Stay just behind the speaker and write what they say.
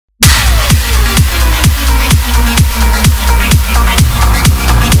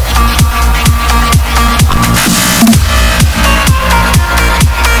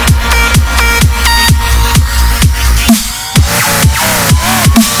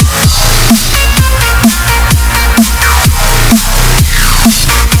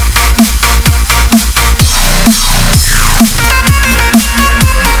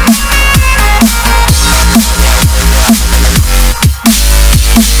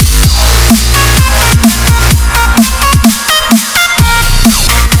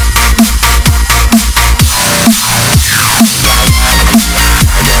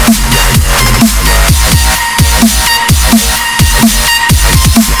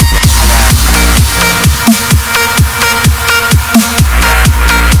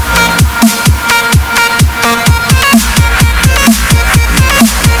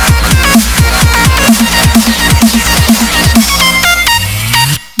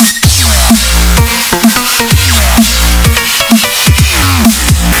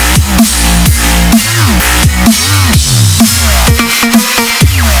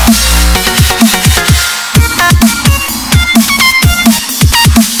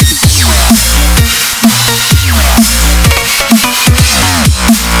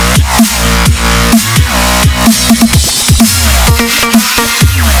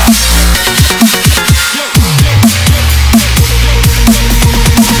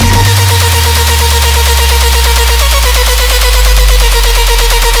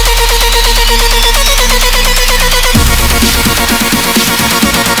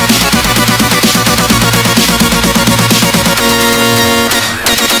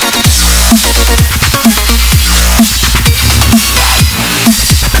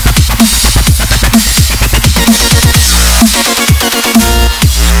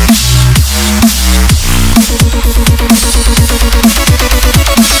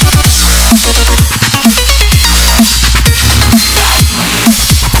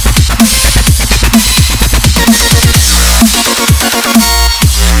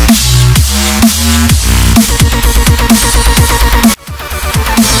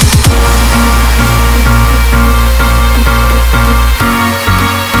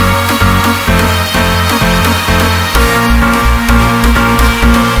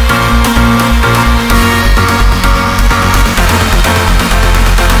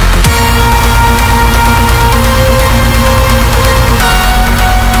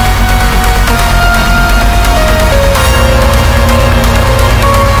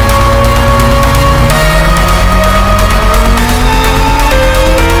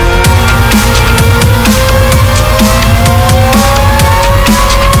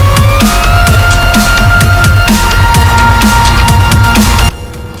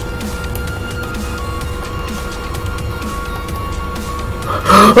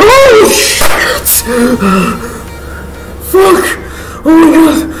Oh shit! Fuck! Oh my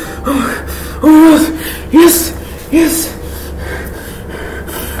god! Oh my god! Yes! Yes!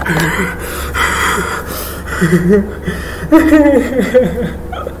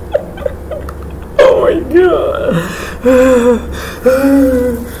 Oh my god!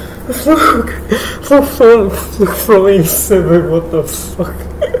 Fuck! Look from 87, what the fuck?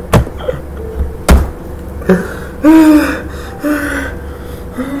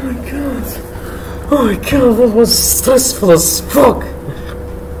 Oh my god, that was stressful as fuck!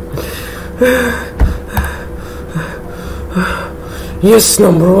 Yes,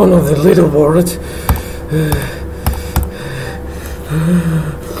 number one on the leaderboard.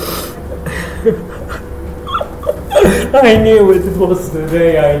 I knew it was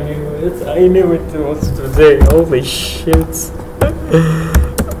today, I knew it was today, holy shit.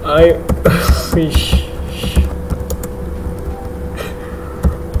 I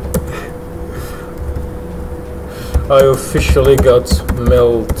officially got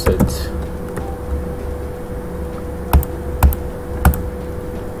melted.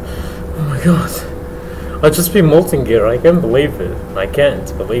 Oh my god. I just beat Molten Gear, I can't believe it. I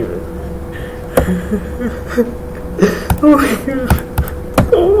can't believe it. Oh my god.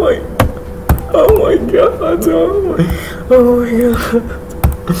 Oh my god. Oh my god. Oh my god.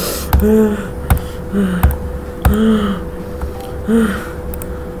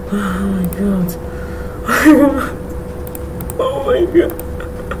 Oh my god. Oh my god.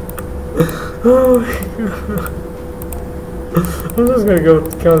 Oh my god. I'm just gonna go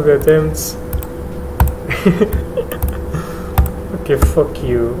count the attempts. Okay, fuck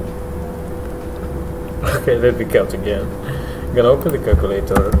you. Okay, let me count again. I'm gonna open the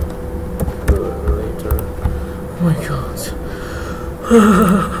calculator later. Oh my god.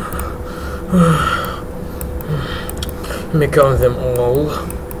 Let me count them all.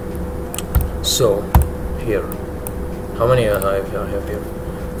 So, here. How many I have here?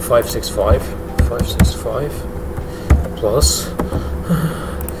 565. 565 plus.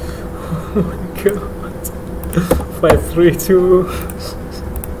 Oh my god. 532.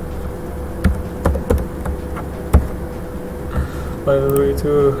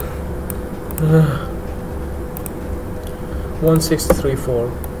 532. 1634.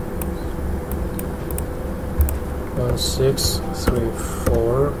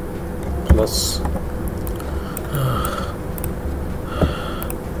 1634 plus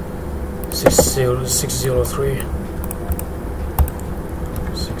 603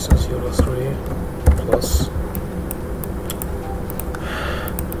 plus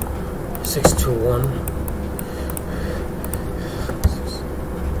 621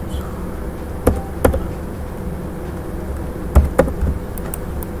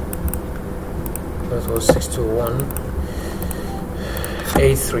 that was 621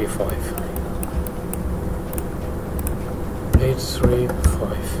 835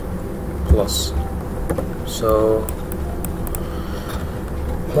 plus, so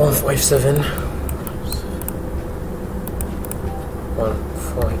 157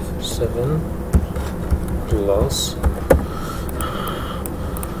 plus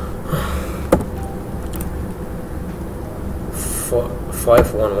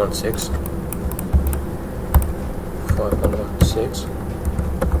 5116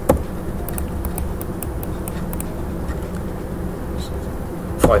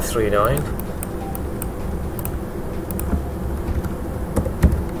 539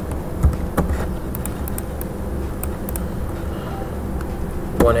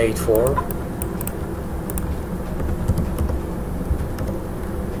 184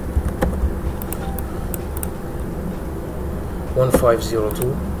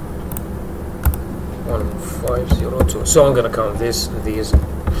 1502 1502. So I'm gonna count these.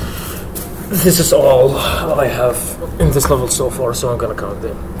 This is all I have in this level so far, so I'm gonna count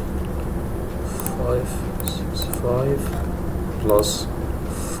them. 565 plus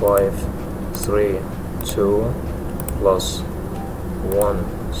 532 plus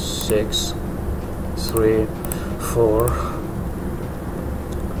 1634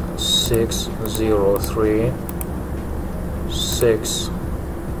 603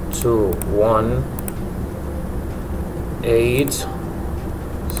 621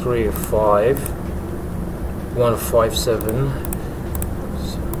 835 157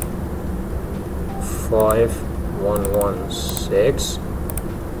 5116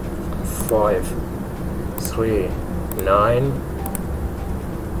 539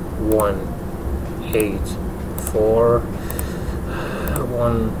 184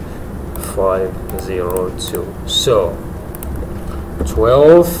 1502. So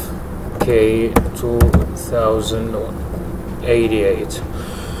 12K 2088.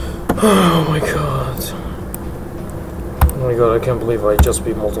 Oh my god. Oh my god, I can't believe I just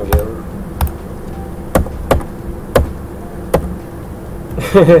beat Molten Gear.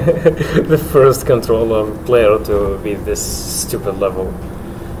 The first controller player to beat this stupid level.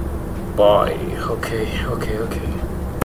 Bye. Okay.